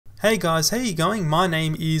Hey guys, how you going? My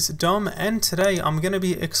name is Dom and today I'm going to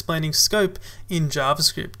be explaining scope in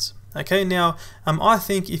JavaScript. Okay, now I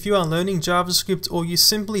think if you are learning JavaScript or you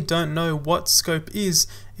simply don't know what scope is,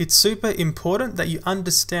 it's super important that you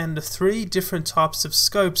understand the three different types of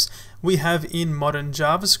scopes we have in modern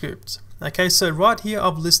JavaScript. Okay, so right here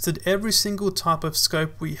I've listed every single type of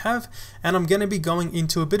scope we have, and I'm going to be going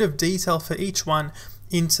into a bit of detail for each one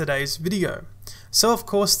in today's video. So of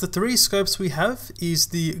course the three scopes we have is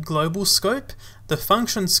the global scope, the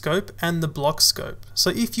function scope, and the block scope. So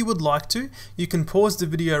if you would like to, you can pause the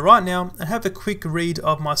video right now and have a quick read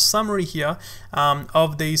of my summary here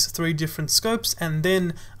of these three different scopes, and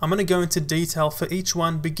then I'm going to go into detail for each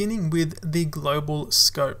one, beginning with the global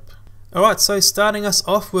scope. Alright, so starting us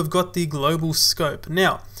off, we've got the global scope.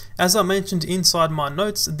 Now, as I mentioned inside my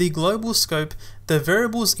notes, the global scope, the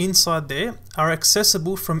variables inside there are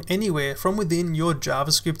accessible from anywhere from within your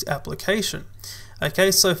JavaScript application.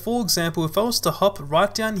 Okay, so for example, if I was to hop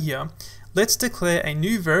right down here, let's declare a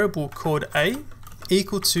new variable called a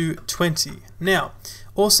equal to 20. Now,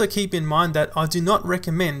 also keep in mind that I do not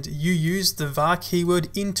recommend you use the var keyword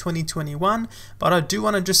in 2021, but I do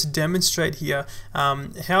want to just demonstrate here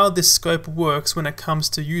how this scope works when it comes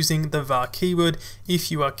to using the var keyword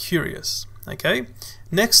if you are curious. Okay,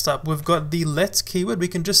 next up we've got the let keyword. We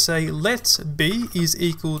can just say let b is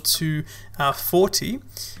equal to 40.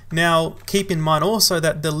 Now keep in mind also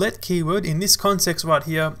that the let keyword in this context right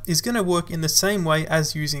here is going to work in the same way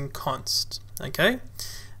as using const. Okay,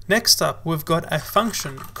 next up we've got a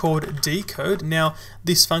function called dcode. Now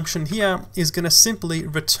this function here is going to simply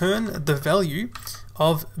return the value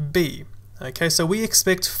of b. Okay, so we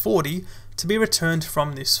expect 40 to be returned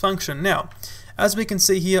from this function. Now as we can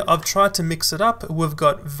see here, I've tried to mix it up. We've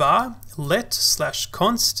got var let /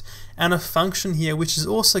 const and a function here which is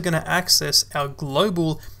also going to access our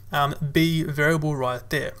global b variable right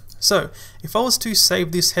there. So if I was to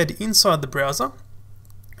save this head inside the browser,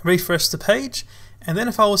 refresh the page, and then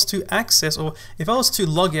if I was to access, or if I was to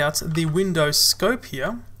log out the Windows scope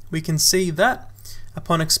here, we can see that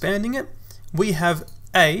upon expanding it, we have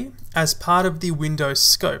a as part of the Windows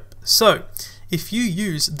scope. So if you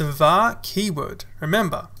use the var keyword,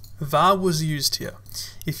 remember var was used here.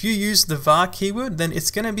 If you use the var keyword, then it's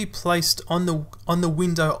going to be placed on the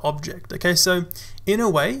window object. Okay, so in a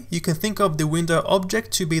way you can think of the window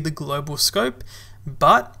object to be the global scope,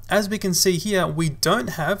 but as we can see here, we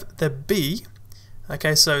don't have the b.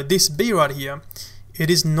 Okay, so this b right here,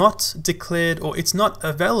 it is not declared, or it's not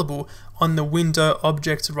available on the window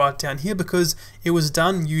object right down here because it was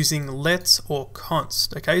done using let or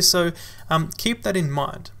const. Okay, so keep that in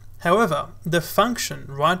mind. However, the function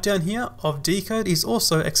right down here of dcode is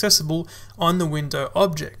also accessible on the window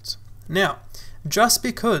object. Now, just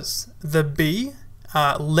because the b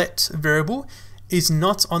let variable is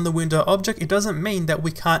not on the window object, it doesn't mean that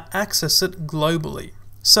we can't access it globally.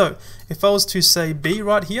 So if I was to say b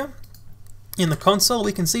right here in the console,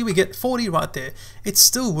 we can see we get 40 right there. It's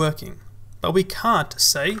still working, but we can't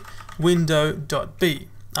say window.b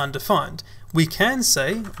undefined. We can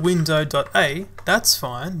say window.a, that's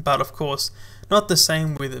fine, but of course not the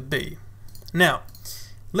same with a b. Now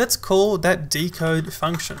let's call that dcode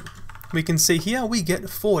function. We can see here we get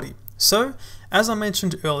 40. So as I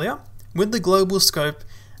mentioned earlier, with the global scope,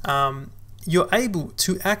 you're able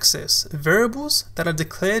to access variables that are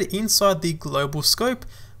declared inside the global scope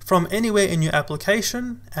from anywhere in your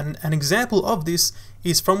application, and an example of this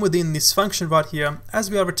is from within this function right here,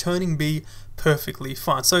 as we are returning b perfectly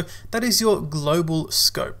fine. So that is your global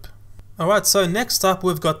scope. Alright, so next up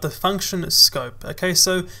we've got the function scope. Okay,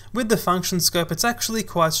 so with the function scope, it's actually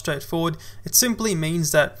quite straightforward. It simply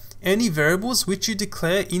means that any variables which you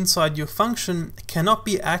declare inside your function cannot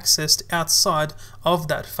be accessed outside of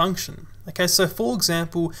that function. Okay, so for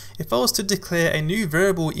example, if I was to declare a new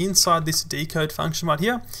variable inside this dcode function right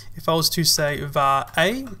here, if I was to say var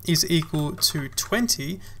a is equal to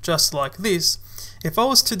 20, just like this, if I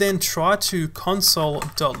was to then try to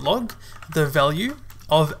console.log the value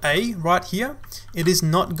of a right here, it is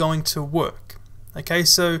not going to work. Okay,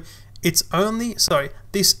 so it's only,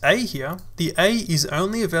 this a here, the a is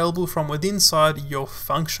only available from within inside your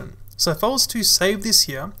function. So if I was to save this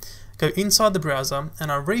here, go inside the browser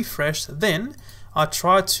and I refresh, then I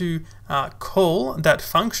try to call that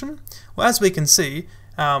function. Well, as we can see,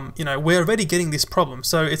 we're already getting this problem.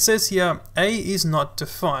 So it says here a is not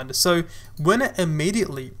defined. So when it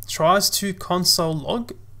immediately tries to console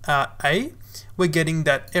log a, we're getting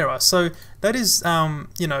that error. So that is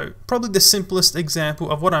probably the simplest example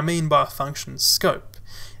of what I mean by a function scope.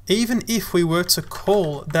 Even if we were to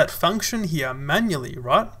call that function here manually,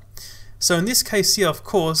 right? So in this case here, of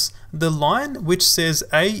course, the line which says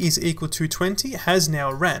a is equal to 20 has now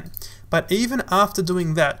ran. But even after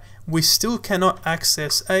doing that, we still cannot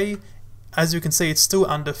access a. As you can see, it's still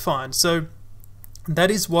undefined. So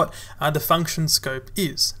that is what the function scope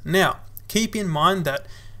is. Now, keep in mind that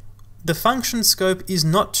the function scope is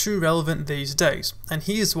not too relevant these days, and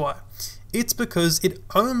here's why. It's because it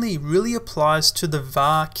only really applies to the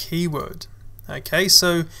var keyword. Okay,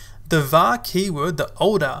 so the var keyword, the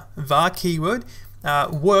older var keyword,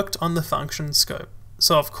 worked on the function scope.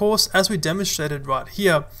 So of course, as we demonstrated right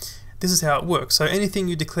here, this is how it works. So anything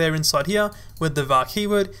you declare inside here with the var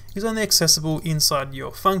keyword is only accessible inside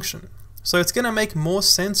your function. So it's going to make more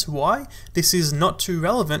sense why this is not too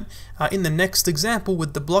relevant in the next example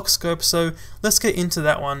with the block scope. So let's get into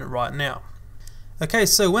that one right now. Okay,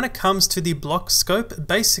 so when it comes to the block scope,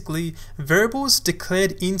 basically variables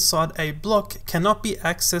declared inside a block cannot be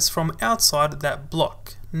accessed from outside that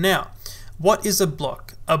block. Now, what is a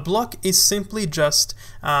block? A block is simply just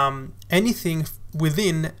anything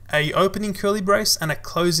within a opening curly brace and a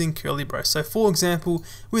closing curly brace. So for example,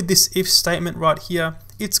 with this if statement right here,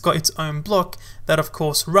 it's got its own block that of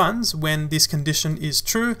course runs when this condition is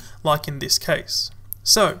true, like in this case.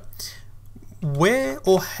 So where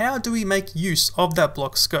or how do we make use of that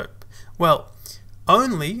block scope? Well,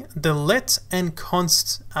 only the let and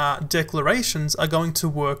const declarations are going to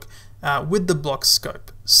work with the block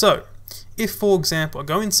scope. So if, for example, I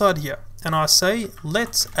go inside here and I say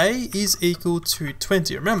let a is equal to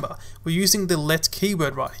 20, remember we're using the let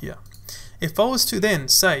keyword right here. If I was to then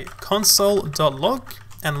say console.log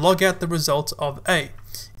and log out the result of a,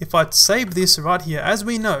 if I'd save this right here, as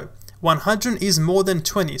we know 100 is more than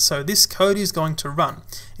 20, so this code is going to run.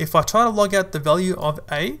 If I try to log out the value of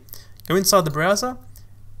a, go inside the browser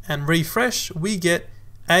and refresh, we get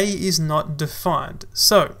a is not defined.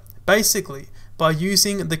 So basically, by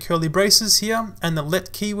using the curly braces here and the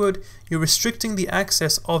let keyword, you're restricting the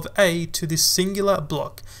access of a to this singular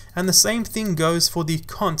block. And the same thing goes for the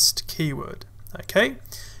const keyword. Okay,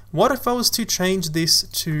 what if I was to change this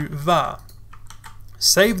to var?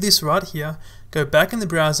 Save this right here, go back in the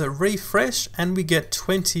browser, refresh, and we get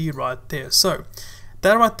 20 right there. So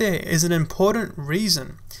that right there is an important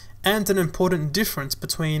reason and an important difference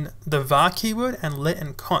between the var keyword and let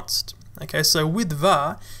and const. Okay, so with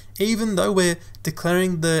var, even though we're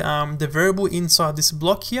declaring the variable inside this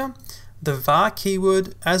block here, the var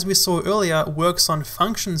keyword, as we saw earlier, works on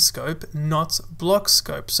function scope, not block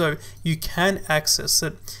scope. So you can access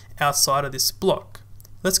it outside of this block.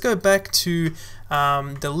 Let's go back to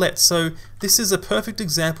the let. So this is a perfect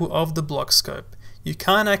example of the block scope. You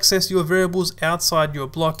can't access your variables outside your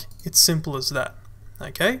block. It's simple as that.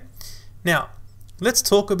 Okay. Now, let's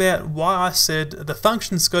talk about why I said the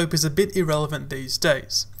function scope is a bit irrelevant these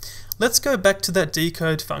days. Let's go back to that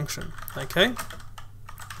dcode function, okay?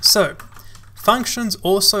 So, functions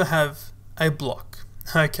also have a block,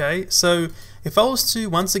 okay? So, if I was to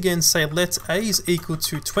once again say let a is equal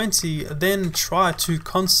to 20, then try to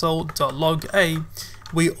console.log a,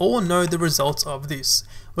 we all know the results of this.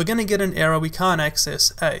 We're going to get an error, we can't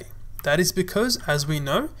access a. That is because, as we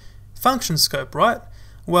know, function scope, right?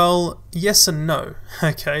 Well, yes and no,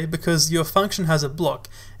 okay, because your function has a block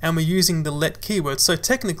and we're using the let keyword. So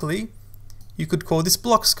technically, you could call this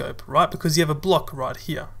block scope, right? Because you have a block right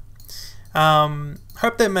here.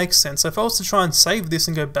 Hope that makes sense. So if I was to try and save this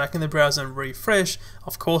and go back in the browser and refresh,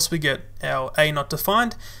 of course we get our a not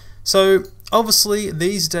defined. So obviously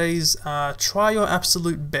these days, try your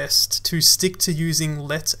absolute best to stick to using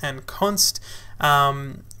let and const.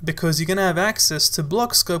 Because you're going to have access to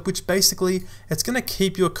block scope, which basically it's going to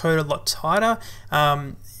keep your code a lot tighter,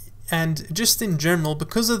 and just in general,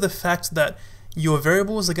 because of the fact that your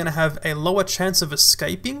variables are going to have a lower chance of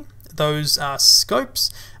escaping those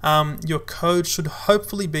scopes, your code should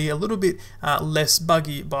hopefully be a little bit less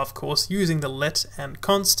buggy by, of course, using the let and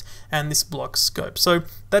const and this block scope. So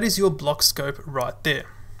that is your block scope right there.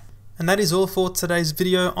 And that is all for today's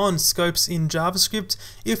video on scopes in JavaScript.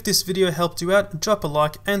 If this video helped you out, drop a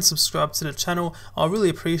like and subscribe to the channel. I'll really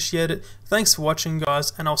appreciate it. Thanks for watching,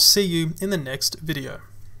 guys, and I'll see you in the next video.